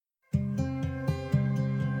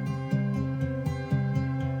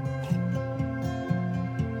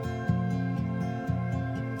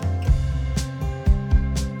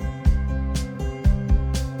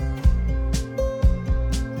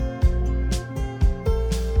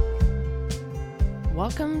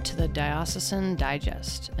Welcome to the Diocesan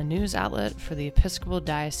Digest, a news outlet for the Episcopal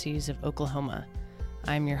Diocese of Oklahoma.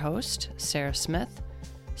 I'm your host, Sarah Smith,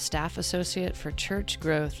 Staff Associate for Church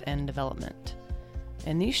Growth and Development.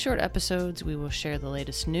 In these short episodes, we will share the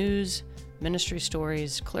latest news, ministry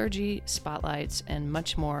stories, clergy, spotlights, and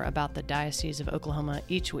much more about the Diocese of Oklahoma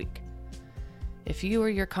each week. If you or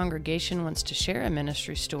your congregation wants to share a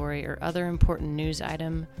ministry story or other important news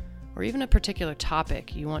item, or even a particular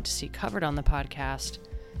topic you want to see covered on the podcast,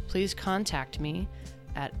 please contact me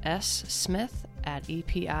at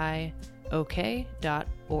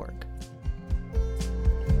smith@epiok.org.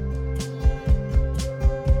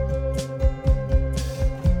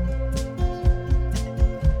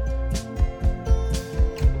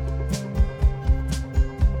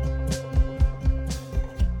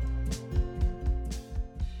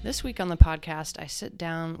 This week on the podcast, I sit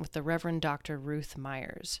down with the Reverend Dr. Ruth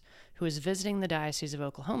Meyers, who is visiting the Diocese of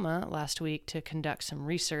Oklahoma last week to conduct some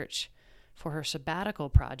research for her sabbatical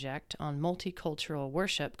project on multicultural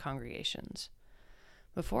worship congregations.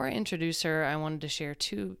 Before I introduce her, I wanted to share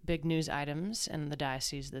two big news items in the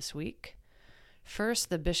diocese this week. First,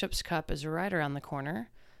 the Bishop's Cup is right around the corner.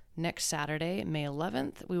 Next Saturday, May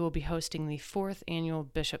 11th, we will be hosting the 4th annual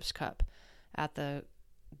Bishop's Cup at the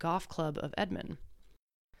Golf Club of Edmond.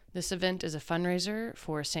 This event is a fundraiser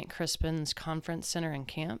for St. Crispin's Conference Center and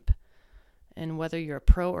Camp, and whether you're a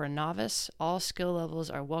pro or a novice, all skill levels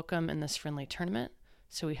are welcome in this friendly tournament,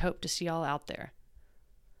 so we hope to see y'all out there.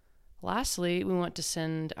 Lastly, we want to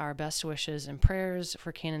send our best wishes and prayers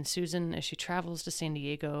for Canon Susan as she travels to San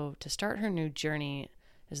Diego to start her new journey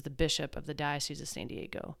as the Bishop of the Diocese of San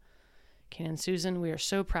Diego. Canon Susan, we are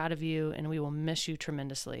so proud of you, and we will miss you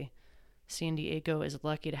tremendously. San Diego is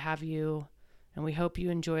lucky to have you, and we hope you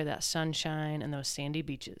enjoy that sunshine and those sandy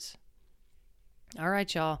beaches. All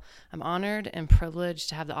right, y'all. I'm honored and privileged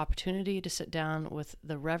to have the opportunity to sit down with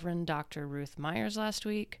the Reverend Dr. Ruth Meyers last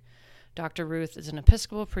week. Dr. Ruth is an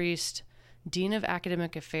Episcopal priest, Dean of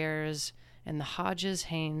Academic Affairs, and the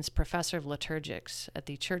Hodges-Haynes Professor of Liturgics at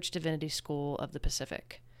the Church Divinity School of the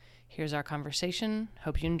Pacific. Here's our conversation.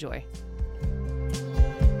 Hope you enjoy.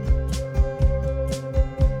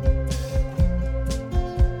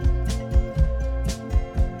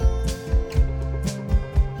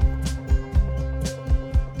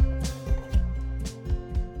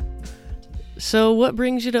 So what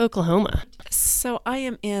brings you to Oklahoma? So I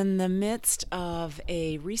am in the midst of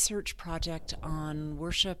a research project on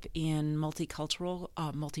worship in multicultural,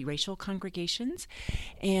 multiracial congregations,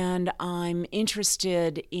 and I'm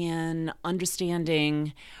interested in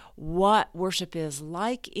understanding what worship is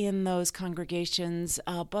like in those congregations,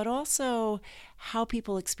 but also how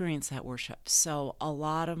people experience that worship. So a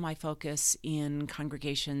lot of my focus in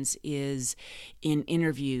congregations is in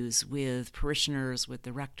interviews with parishioners, with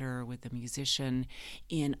the rector, with the musician,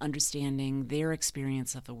 in understanding their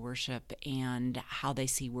experience of the worship and how they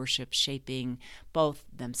see worship shaping both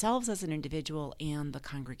themselves as an individual and the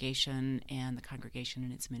congregation in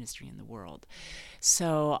its ministry in the world.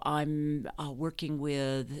 So I'm working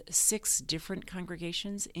with 6 different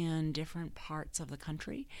congregations in different parts of the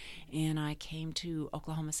country, and I came to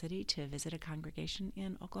Oklahoma City to visit a congregation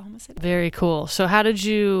in Oklahoma City. Very cool. So how did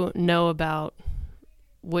you know about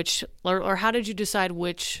which, or how did you decide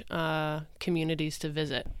which communities to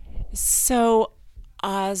visit? So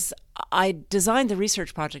as I designed the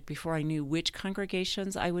research project before I knew which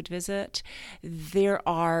congregations I would visit, there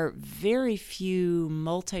are very few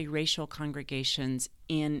multiracial congregations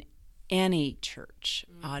in any church,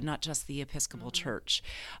 not just the Episcopal Church.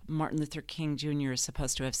 Martin Luther King Jr. is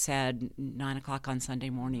supposed to have said 9 o'clock on Sunday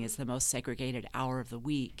morning is the most segregated hour of the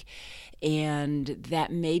week. And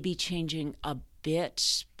that may be changing a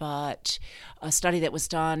bit, but a study that was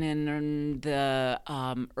done in the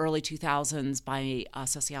early 2000s by a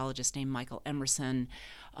sociologist named Michael Emerson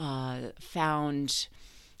found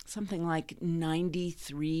something like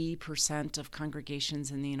 93% of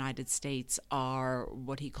congregations in the United States are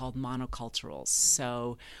what he called monoculturals,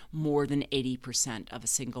 so more than 80% of a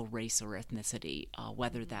single race or ethnicity,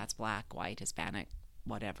 whether that's black, white, Hispanic,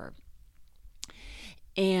 whatever.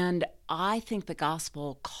 And I think the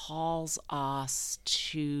gospel calls us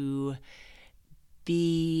to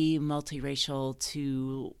be multiracial,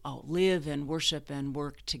 to live and worship and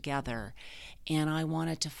work together. And I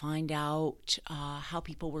wanted to find out how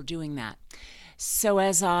people were doing that. So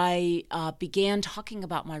as I began talking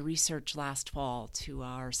about my research last fall to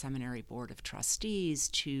our seminary board of trustees,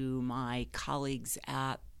 to my colleagues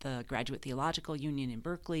at the Graduate Theological Union in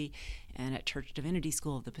Berkeley and at Church Divinity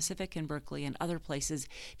School of the Pacific in Berkeley and other places,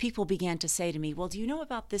 people began to say to me, well, do you know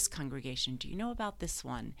about this congregation? Do you know about this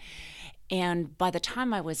one? And by the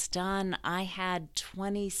time I was done, I had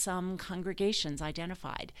 20-some congregations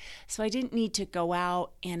identified. So I didn't need to go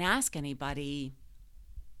out and ask anybody,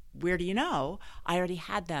 where do you know? I already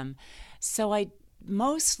had them. So I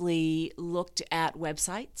mostly looked at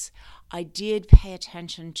websites. I did pay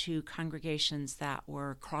attention to congregations that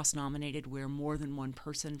were cross-nominated, where more than one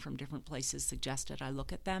person from different places suggested I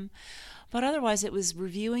look at them. But otherwise, it was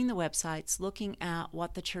reviewing the websites, looking at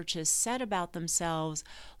what the churches said about themselves,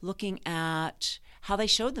 looking at how they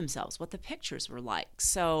showed themselves, what the pictures were like.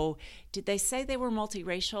 So did they say they were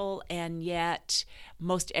multiracial and yet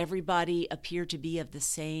most everybody appeared to be of the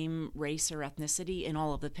same race or ethnicity in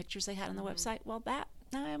all of the pictures they had on the website? Well,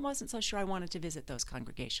 I wasn't so sure I wanted to visit those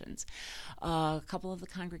congregations. A couple of the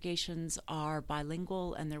congregations are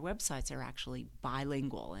bilingual, and their websites are actually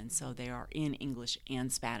bilingual, and so they are in English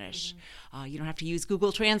and Spanish. You don't have to use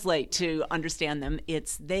Google Translate to understand them.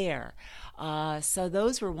 It's there. So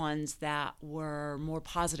those were ones that were more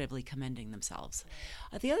positively commending themselves.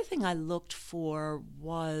 The other thing I looked for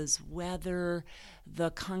was whether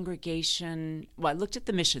the congregation, I looked at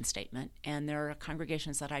the mission statement, and there are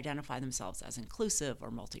congregations that identify themselves as inclusive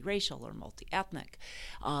or multiracial or multi-ethnic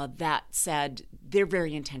that said they're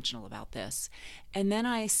very intentional about this. And then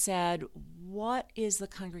I said, what is the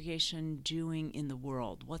congregation doing in the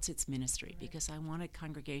world? What's its ministry? Because I wanted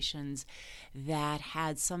congregations that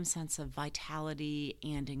had some sense of vitality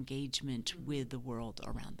and engagement with the world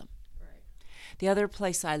around them. The other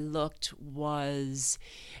place I looked was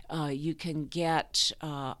you can get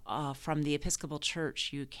from the Episcopal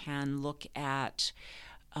Church, you can look at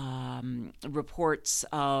reports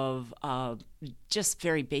of just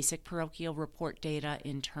very basic parochial report data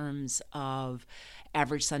in terms of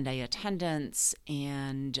average Sunday attendance.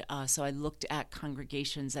 And so I looked at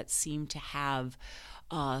congregations that seemed to have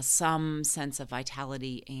some sense of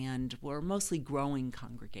vitality and were mostly growing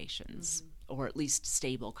congregations. Or at least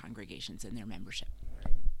stable congregations in their membership.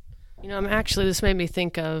 This made me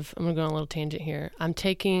think of, I'm going to go on a little tangent here. I'm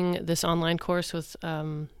taking this online course with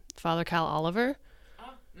Father Kyle Oliver,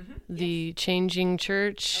 the Changing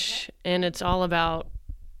Church, and it's all about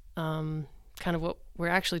kind of what we're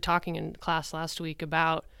actually talking in class last week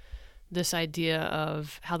about, this idea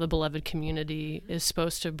of how the beloved community is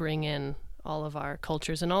supposed to bring in all of our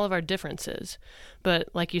cultures and all of our differences. But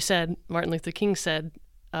like you said, Martin Luther King said,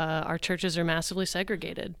 our churches are massively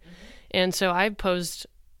segregated. And so I posed,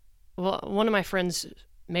 one of my friends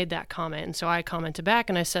made that comment, and so I commented back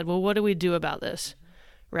and I said, well, what do we do about this?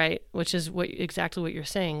 Right? Which is exactly what you're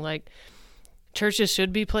saying. Like, churches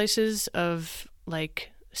should be places of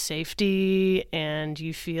like safety, and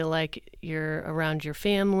you feel like you're around your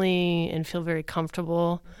family and feel very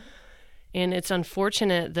comfortable. And it's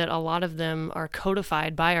unfortunate that a lot of them are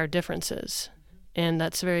codified by our differences. And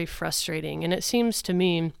that's very frustrating. And it seems to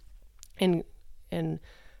me, and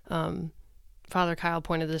Father Kyle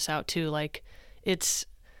pointed this out too, like it's,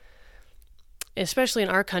 especially in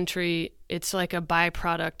our country, it's like a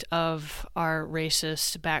byproduct of our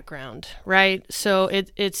racist background, right? So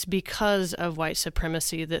it's because of white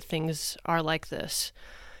supremacy that things are like this.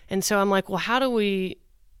 And so I'm like, well, how do we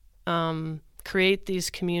create these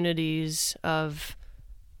communities of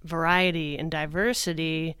variety and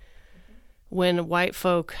diversity when white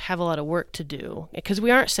folk have a lot of work to do? Because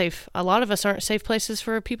we aren't safe. A lot of us aren't safe places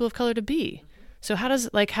for people of color to be. So how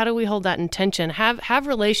do we hold that intention? Have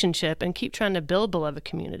relationship and keep trying to build beloved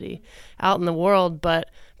community out in the world, but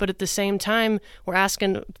at the same time, we're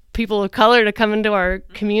asking people of color to come into our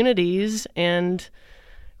communities, and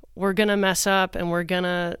we're gonna mess up and we're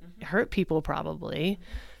gonna hurt people probably.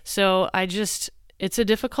 So it's a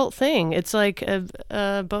difficult thing. It's like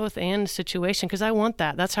a both and situation, because I want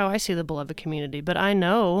that. That's how I see the beloved community. But I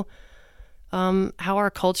know how our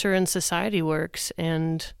culture and society works,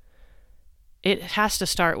 and it has to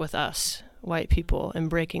start with us, white people,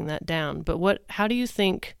 and breaking that down. But how do you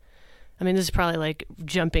think, this is probably like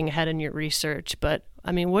jumping ahead in your research, but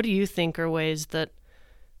what do you think are ways that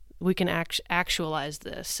we can actualize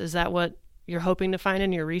this? Is that what you're hoping to find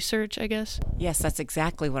in your research, I guess? Yes, that's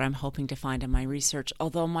exactly what I'm hoping to find in my research,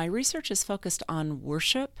 although my research is focused on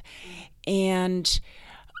worship. And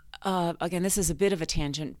again, this is a bit of a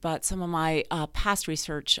tangent, but some of my past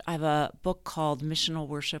research, I have a book called Missional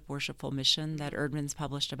Worship, Worshipful Mission that Erdman's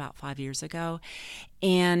published about 5 years ago.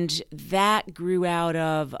 And that grew out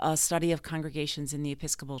of a study of congregations in the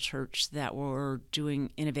Episcopal Church that were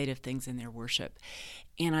doing innovative things in their worship.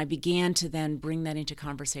 And I began to then bring that into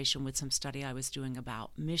conversation with some study I was doing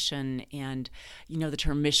about mission, and the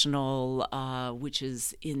term missional, which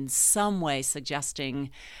is in some way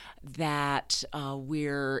suggesting that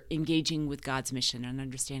we're engaging with God's mission and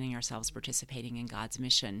understanding ourselves participating in God's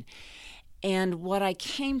mission. And what I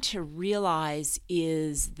came to realize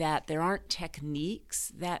is that there aren't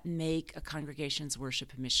techniques that make a congregation's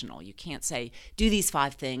worship missional. You can't say, do these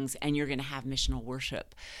 5 things and you're going to have missional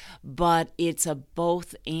worship. But it's a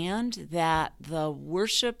both and, that the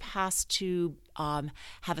worship has to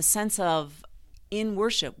have a sense of, in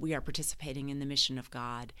worship, we are participating in the mission of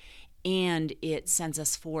God, and it sends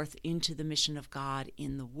us forth into the mission of God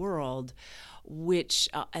in the world, which,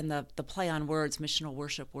 and the play on words, missional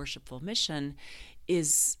worship, worshipful mission,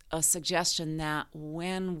 is a suggestion that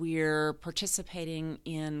when we're participating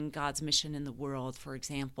in God's mission in the world, for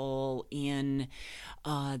example, in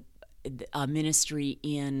a ministry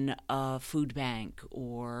in a food bank,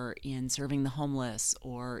 or in serving the homeless,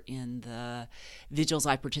 or in the vigils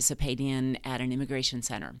I participate in at an immigration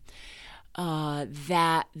center,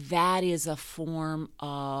 that is a form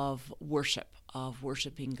of worship, of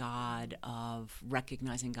worshiping God, of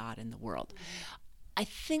recognizing God in the world. I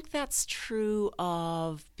think that's true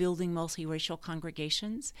of building multiracial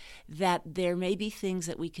congregations, that there may be things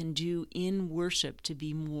that we can do in worship to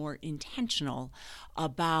be more intentional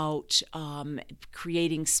about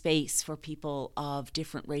creating space for people of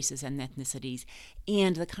different races and ethnicities,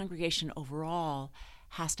 and the congregation overall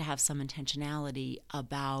has to have some intentionality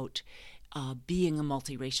about being a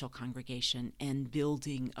multiracial congregation and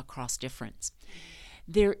building across difference.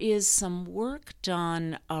 There is some work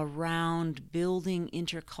done around building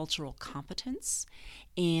intercultural competence,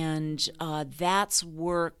 and that's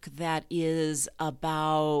work that is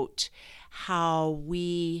about how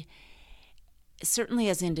we, certainly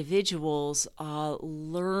as individuals,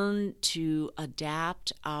 learn to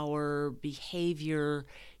adapt our behavior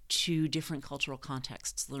to different cultural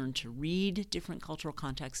contexts, learn to read different cultural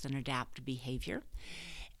contexts and adapt behavior.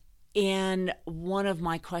 And one of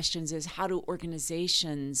my questions is, how do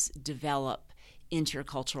organizations develop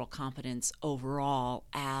intercultural competence overall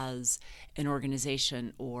as an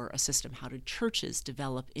organization or a system? How do churches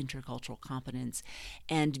develop intercultural competence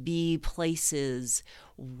and be places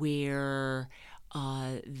where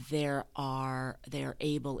they're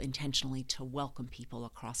able intentionally to welcome people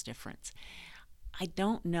across difference? I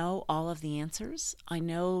don't know all of the answers. I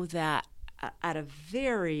know that at a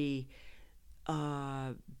very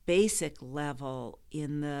basic level,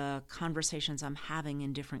 in the conversations I'm having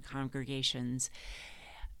in different congregations,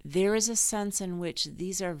 there is a sense in which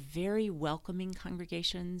these are very welcoming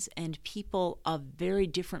congregations, and people of very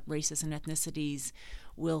different races and ethnicities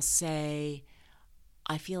will say,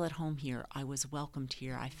 I feel at home here. I was welcomed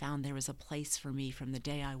here. I found there was a place for me from the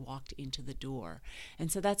day I walked into the door.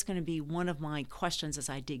 And so that's going to be one of my questions as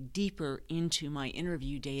I dig deeper into my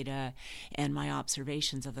interview data and my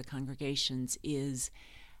observations of the congregations is,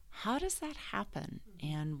 how does that happen?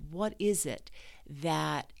 And what is it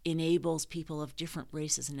that enables people of different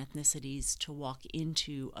races and ethnicities to walk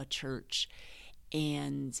into a church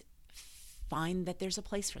and find that there's a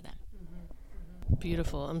place for them?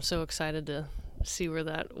 Beautiful. I'm so excited to see where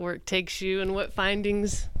that work takes you and what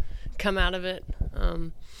findings come out of it.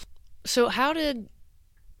 So how did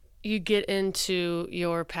you get into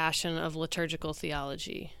your passion of liturgical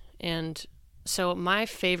theology? And so my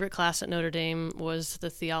favorite class at Notre Dame was the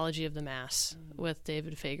Theology of the Mass with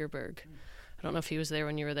David Fagerberg. I don't know if he was there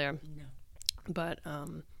when you were there. No. But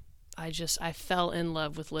I fell in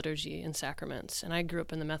love with liturgy and sacraments. And I grew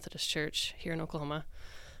up in the Methodist Church here in Oklahoma.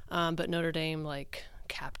 But Notre Dame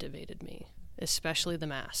captivated me, especially the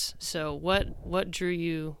Mass. So what drew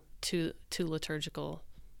you to liturgical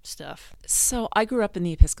stuff? So I grew up in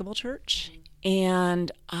the Episcopal Church,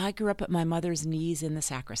 and I grew up at my mother's knees in the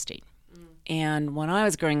sacristy. And when I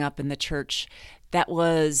was growing up in the church, that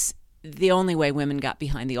was the only way women got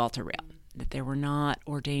behind the altar rail, that there were not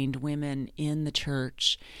ordained women in the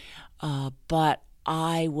church. But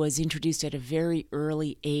I was introduced at a very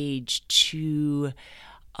early age to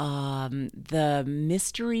the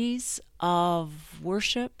mysteries of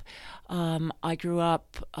worship. I grew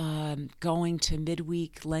up going to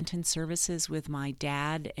midweek Lenten services with my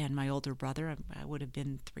dad and my older brother. I would have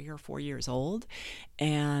been 3 or 4 years old.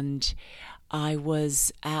 And I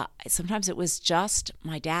was, sometimes it was just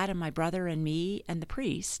my dad and my brother and me and the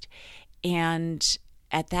priest. And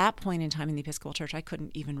at that point in time in the Episcopal Church, I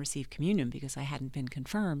couldn't even receive communion because I hadn't been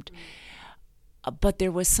confirmed. But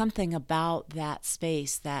there was something about that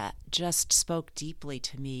space that just spoke deeply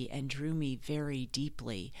to me and drew me very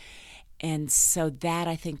deeply. And so that,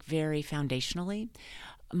 I think, very foundationally.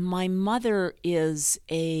 My mother is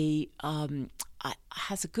a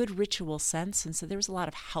has a good ritual sense, and so there was a lot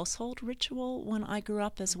of household ritual when I grew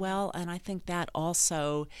up as well, and I think that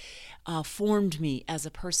also formed me as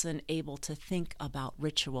a person able to think about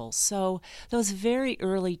ritual. So those very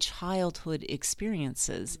early childhood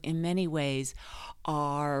experiences in many ways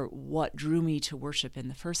are what drew me to worship in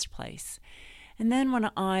the first place. And then when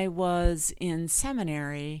I was in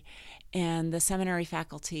seminary, and the seminary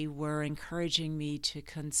faculty were encouraging me to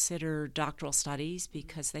consider doctoral studies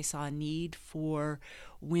because they saw a need for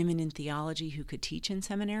women in theology who could teach in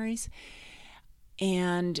seminaries.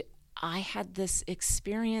 And I had this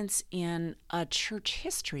experience in a church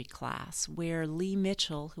history class where Lee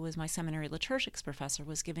Mitchell, who was my seminary liturgics professor,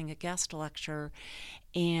 was giving a guest lecture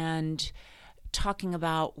and talking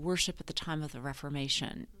about worship at the time of the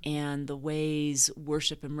Reformation and the ways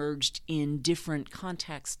worship emerged in different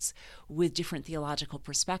contexts with different theological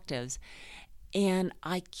perspectives. And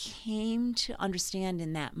I came to understand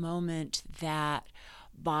in that moment that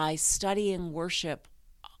by studying worship,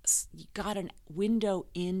 you got a window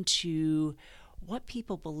into what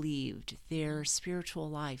people believed, their spiritual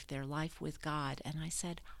life, their life with God. And I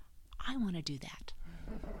said, I want to do that.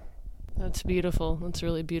 That's beautiful. That's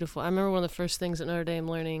really beautiful. I remember one of the first things at Notre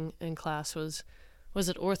Dame learning in class was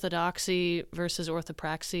it orthodoxy versus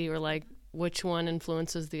orthopraxy, or like which one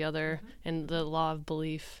influences the other, and the law of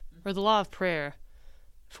belief, or the law of prayer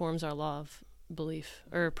forms our law of belief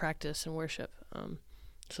or practice and worship.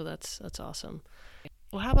 So that's awesome.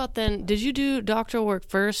 Well, how about then, did you do doctoral work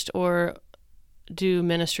first or do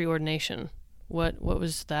ministry ordination? What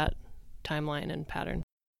was that timeline and pattern?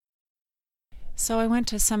 So I went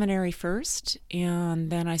to seminary first,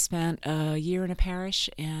 and then I spent a year in a parish,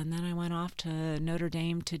 and then I went off to Notre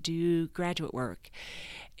Dame to do graduate work.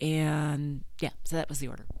 And so that was the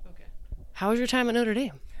order. Okay. How was your time at Notre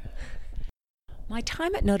Dame? My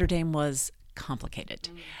time at Notre Dame was complicated.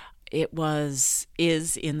 It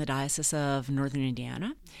is in the Diocese of Northern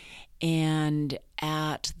Indiana, and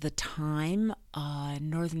at the time,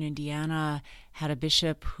 Northern Indiana had a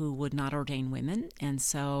bishop who would not ordain women, and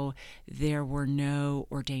so there were no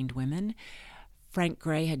ordained women. Frank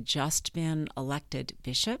Gray had just been elected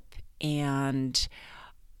bishop, and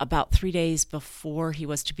about 3 days before he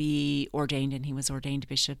was to be ordained, and he was ordained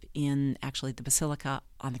bishop in actually the basilica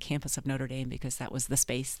on the campus of Notre Dame, because that was the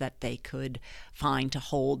space that they could find to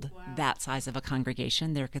hold that size of a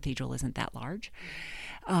congregation. Their cathedral isn't that large.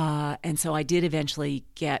 And so I did eventually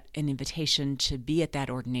get an invitation to be at that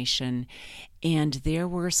ordination, and there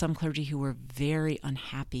were some clergy who were very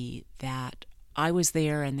unhappy that I was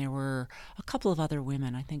there, and there were a couple of other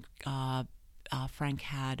women. I think Frank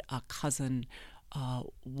had a cousin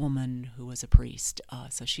woman who was a priest,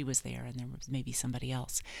 so she was there, and there was maybe somebody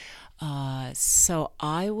else. So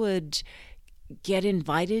I would get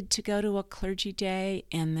invited to go to a clergy day,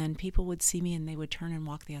 and then people would see me and they would turn and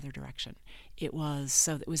walk the other direction. It was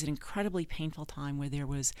an incredibly painful time where there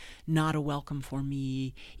was not a welcome for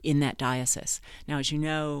me in that diocese. Now, as you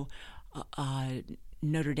know,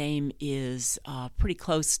 Notre Dame is pretty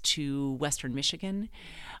close to Western Michigan,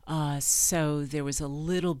 so there was a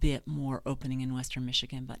little bit more opening in Western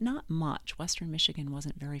Michigan, but not much. Western Michigan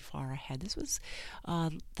wasn't very far ahead. This was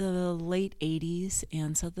the late 80s,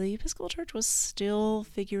 and so the Episcopal Church was still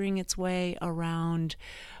figuring its way around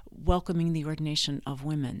welcoming the ordination of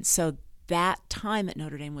women. So that time at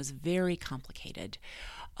Notre Dame was very complicated.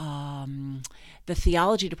 The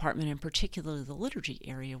theology department, and particularly the liturgy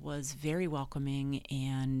area, was very welcoming,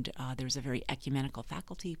 and there was a very ecumenical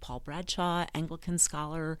faculty. Paul Bradshaw, Anglican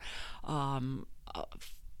scholar,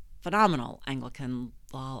 phenomenal Anglican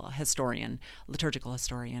historian, liturgical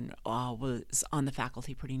historian, was on the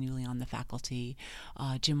faculty, pretty newly on the faculty.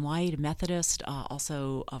 Jim White, a Methodist,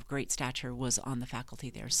 also of great stature, was on the faculty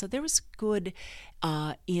there. So there was good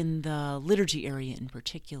in the liturgy area in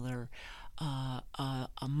particular,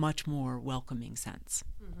 a much more welcoming sense.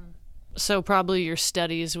 Mm-hmm. So probably your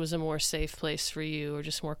studies was a more safe place for you, or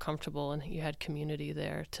just more comfortable, and you had community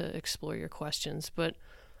there to explore your questions. But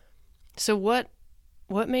so what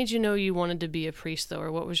made you know you wanted to be a priest, though,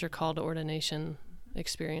 or what was your call to ordination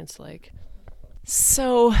experience like?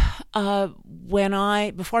 So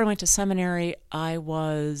before I went to seminary, I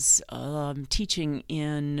was teaching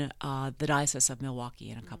in the Diocese of Milwaukee,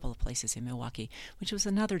 in a couple of places in Milwaukee, which was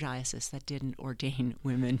another diocese that didn't ordain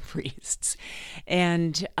women priests.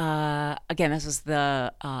 And again, this was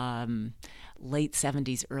the late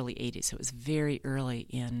 70s, early 80s, so it was very early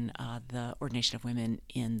in the ordination of women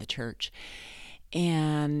in the church.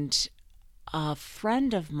 And a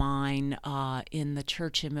friend of mine in the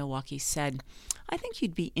church in Milwaukee said, I think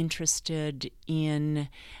you'd be interested in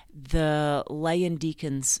the lay and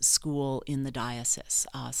deacons school in the diocese.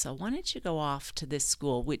 So why don't you go off to this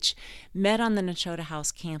school, which met on the Nechota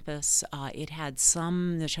House campus. It had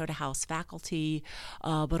some Nechota House faculty,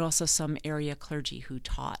 but also some area clergy who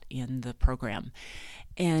taught in the program.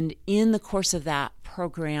 And in the course of that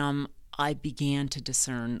program, I began to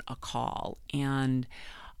discern a call, and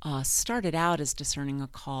started out as discerning a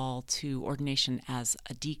call to ordination as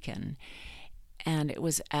a deacon. And it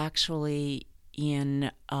was actually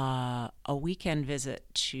in a weekend visit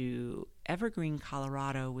to Evergreen,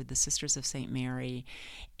 Colorado with the Sisters of St. Mary,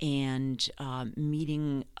 and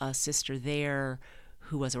meeting a sister there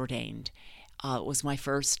who was ordained. It was my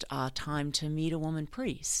first time to meet a woman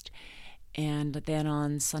priest. And then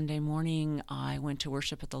on Sunday morning, I went to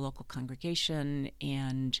worship at the local congregation,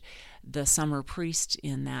 and the summer priest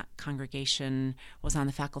in that congregation was on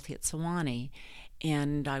the faculty at Sewanee.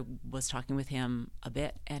 And I was talking with him a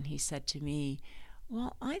bit, and he said to me,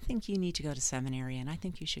 well, I think you need to go to seminary, and I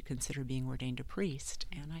think you should consider being ordained a priest.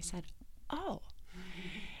 And I said, oh.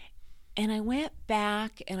 And I went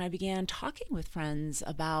back and I began talking with friends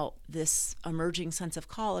about this emerging sense of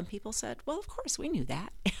call, and people said, well, of course, we knew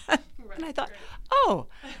that. And I thought, oh,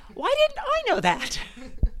 why didn't I know that?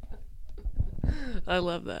 I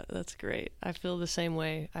love that. That's great. I feel the same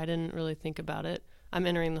way. I didn't really think about it. I'm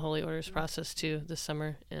entering the Holy Orders process too this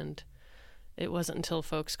summer, and it wasn't until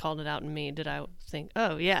folks called it out in me did I think,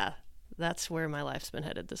 oh yeah, that's where my life's been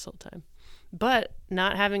headed this whole time. But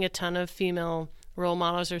not having a ton of female role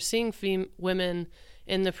models or seeing women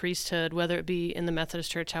in the priesthood, whether it be in the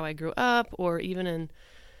Methodist Church, how I grew up, or even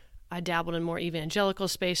I dabbled in more evangelical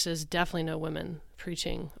spaces, definitely no women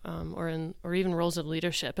preaching or even roles of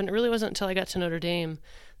leadership. And it really wasn't until I got to Notre Dame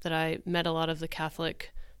that I met a lot of the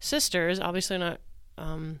Catholic sisters, obviously not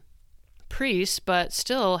priests, but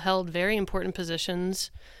still held very important positions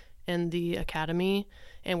in the academy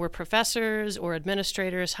and were professors or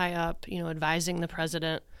administrators high up, advising the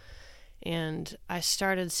president. And I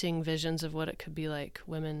started seeing visions of what it could be like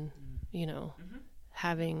women,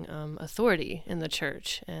 having authority in the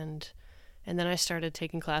church. And then I started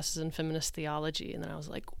taking classes in feminist theology, and then I was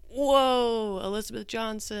like, whoa, Elizabeth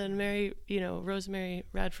Johnson, Rosemary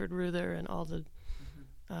Radford Ruther, and all the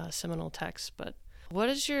seminal texts. But what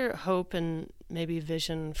is your hope and maybe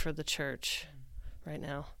vision for the church right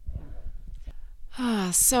now?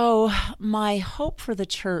 So my hope for the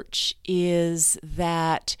church is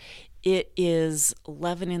that it is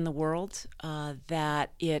leaven in the world,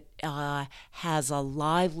 that it has a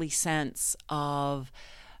lively sense of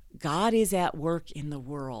God is at work in the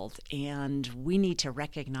world, and we need to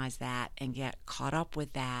recognize that and get caught up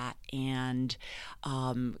with that and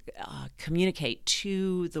communicate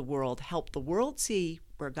to the world, help the world see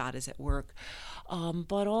where God is at work,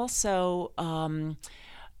 but also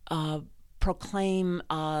proclaim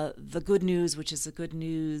the good news, which is the good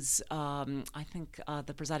news. I think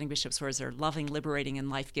the presiding bishop's words are loving, liberating, and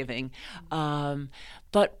life-giving.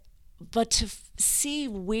 But to see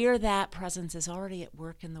where that presence is already at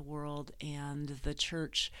work in the world, and the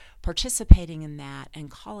church participating in that and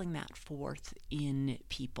calling that forth in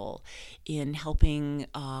people, in helping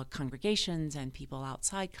congregations and people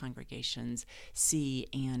outside congregations see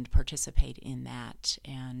and participate in that,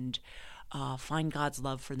 and find God's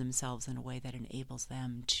love for themselves in a way that enables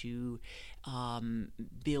them to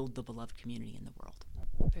build the beloved community in the world.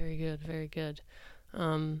 Very good, very good.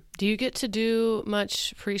 Do you get to do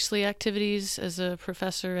much priestly activities as a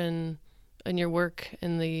professor in your work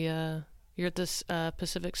in the you're at this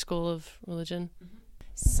Pacific School of Religion? Mm-hmm.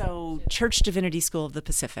 So Church Divinity School of the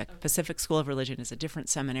Pacific. Okay. Pacific School of Religion is a different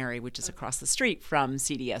seminary, which is across the street from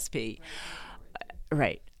CDSP.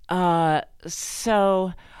 Right.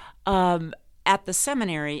 So at the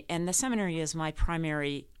seminary, and the seminary is my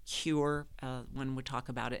primary cure, one would talk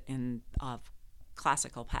about it in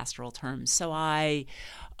classical pastoral terms. So I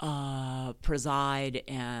preside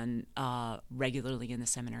and regularly in the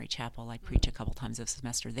seminary chapel. I preach a couple times a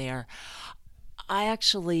semester there. I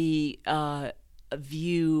actually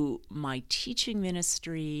view my teaching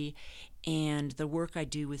ministry and the work I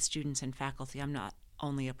do with students and faculty. I'm not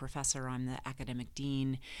only a professor, I'm the academic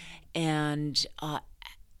dean. And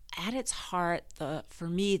at its heart, for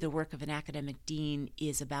me, the work of an academic dean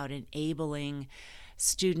is about enabling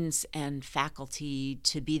students and faculty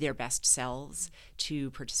to be their best selves, to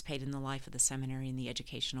participate in the life of the seminary and the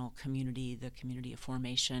educational community, the community of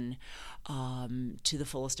formation, to the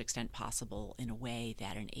fullest extent possible in a way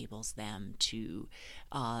that enables them to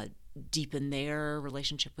deepen their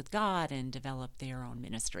relationship with God and develop their own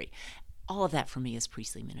ministry. All of that for me is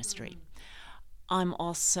priestly ministry. I'm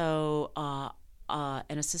also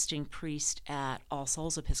an assisting priest at All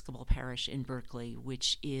Souls Episcopal Parish in Berkeley,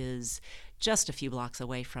 which is just a few blocks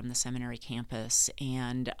away from the seminary campus,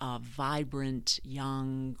 and a vibrant,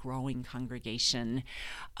 young, growing congregation.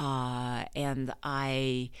 And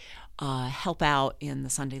I help out in the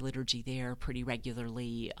Sunday liturgy there pretty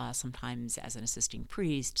regularly, sometimes as an assisting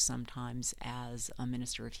priest, sometimes as a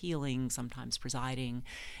minister of healing, sometimes presiding,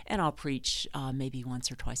 and I'll preach maybe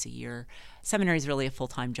once or twice a year. Seminary is really a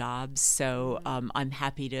full-time job, so I'm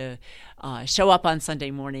happy to show up on Sunday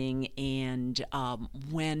morning and,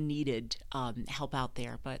 when needed, help out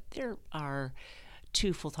there. But there are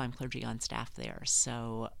 2 full-time clergy on staff there,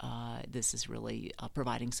 so this is really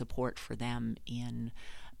providing support for them in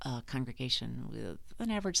a congregation with an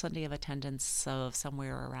average Sunday of attendance of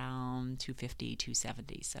somewhere around 250,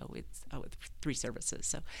 270. So it's with 3 services.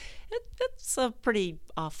 So it's a pretty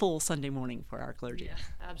full Sunday morning for our clergy. Yeah,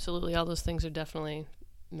 absolutely. All those things are definitely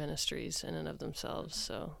ministries in and of themselves.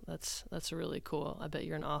 So that's really cool. I bet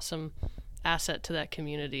you're an awesome asset to that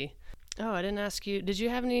community. Oh, I didn't ask you, did you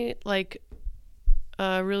have any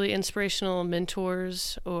really inspirational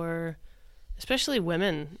mentors, or especially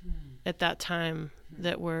women at that time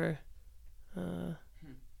that were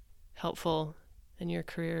helpful in your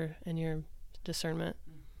career and your discernment?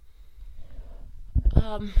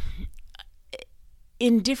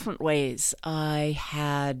 In different ways, I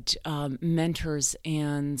had mentors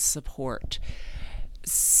and support.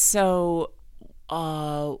 So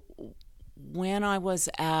when I was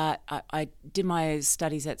I did my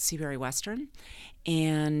studies at Seabury Western,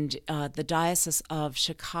 and the Diocese of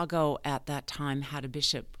Chicago at that time had a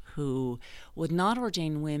bishop who would not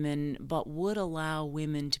ordain women, but would allow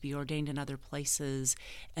women to be ordained in other places.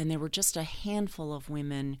 And there were just a handful of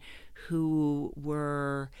women who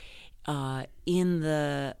were in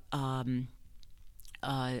the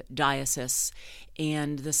diocese,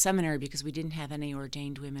 and the seminary, because we didn't have any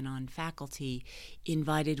ordained women on faculty,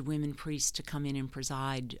 invited women priests to come in and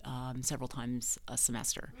preside several times a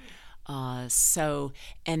semester.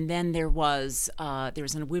 And then there was a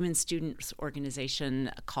women's students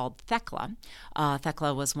organization called Thecla.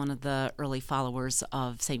 Thecla was one of the early followers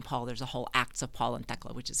of St. Paul. There's a whole Acts of Paul and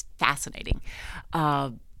Thecla, which is fascinating.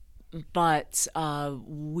 But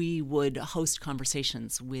we would host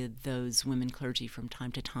conversations with those women clergy from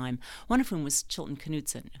time to time, one of whom was Chilton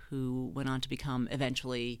Knudsen, who went on to become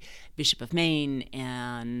eventually Bishop of Maine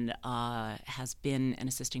and has been an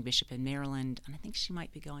assisting bishop in Maryland, and I think she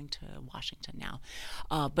might be going to Washington now.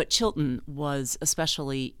 But Chilton was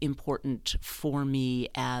especially important for me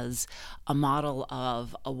as a model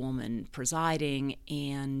of a woman presiding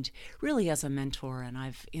and really as a mentor, and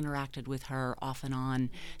I've interacted with her off and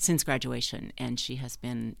on since graduation, and she has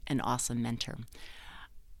been an awesome mentor.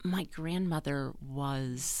 My grandmother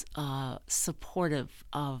was supportive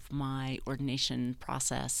of my ordination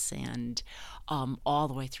process and all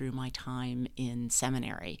the way through my time in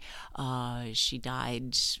seminary. She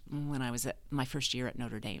died when I was at my first year at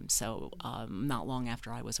Notre Dame, so not long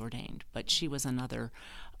after I was ordained. But she was another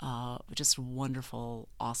just wonderful,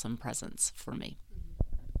 awesome presence for me.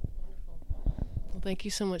 Well, thank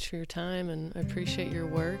you so much for your time, and I appreciate your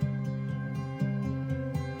work.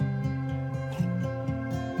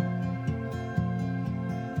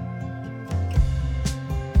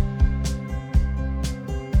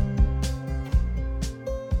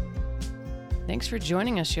 Thanks for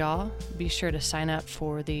joining us, y'all. Be sure to sign up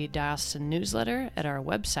for the diocesan newsletter at our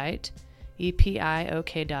website,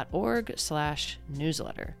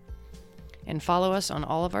 epiok.org/newsletter. And follow us on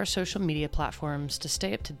all of our social media platforms to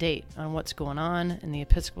stay up to date on what's going on in the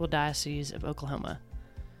Episcopal Diocese of Oklahoma.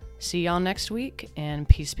 See y'all next week, and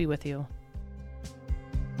peace be with you.